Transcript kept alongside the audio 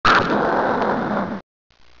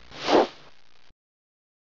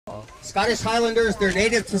Scottish Highlanders, they're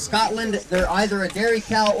native to Scotland. They're either a dairy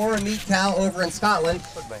cow or a meat cow over in Scotland.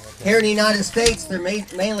 Here in the United States, they're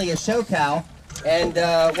mainly a show cow. And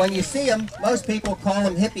when you see them, most people call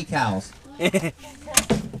them hippie cows.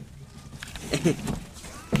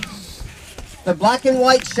 The black and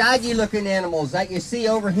white shaggy looking animals that you see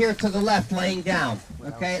over here to the left laying down.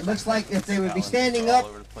 Okay, it looks like if they would be standing up,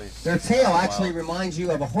 their tail actually reminds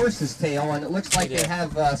you of a horse's tail, and it looks like they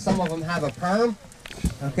have, some of them have a perm.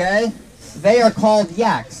 Okay, they are called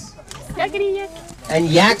yaks. And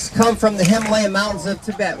yaks come from the Himalaya mountains of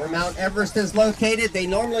Tibet, where Mount Everest is located. They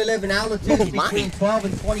normally live in altitudes between 12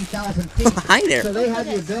 and 20,000 feet. Hi there. So they have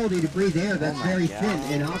the ability to breathe air that's very thin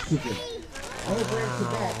in oxygen. Over in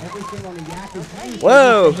Tibet, everything on the yak is used.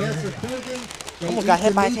 Whoa! They almost got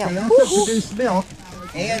hit by a tail. They also produce milk,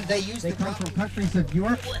 and they come from countries of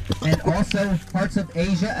Europe and also parts of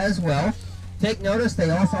Asia as well. Take notice,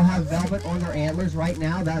 they also have velvet on their antlers right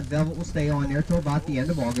now. That velvet will stay on there till about the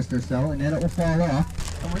end of August or so, and then it will fall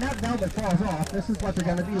off. And when that velvet falls off, this is what they're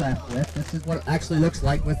going to be left with. This is what it actually looks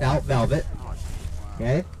like without velvet.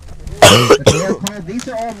 Okay? But they are called, these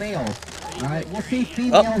are all males. Alright, we'll see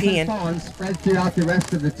females and fawns spread throughout the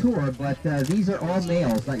rest of the tour, but these are all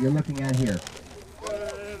males that you're looking at here.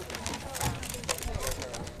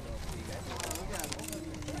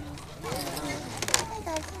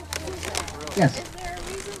 Yes. Is there a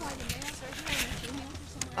reason why the males are trying to females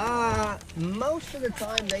or something? Most of the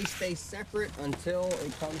time they stay separate until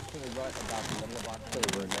it comes to the rut about the middle of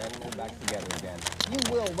October, and then they're back together again. You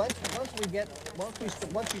will once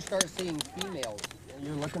you start seeing females.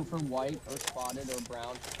 You're looking for white or spotted or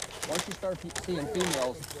brown. Once you start seeing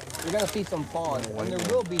females, you're going to see some fawns, and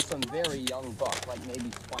there will be some very young bucks, like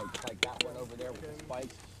maybe spikes, like that one over there with the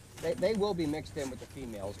spikes. They will be mixed in with the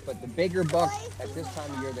females, but the bigger bucks, at this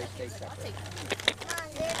time of year, they stay separate.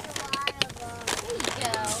 There you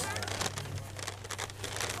go.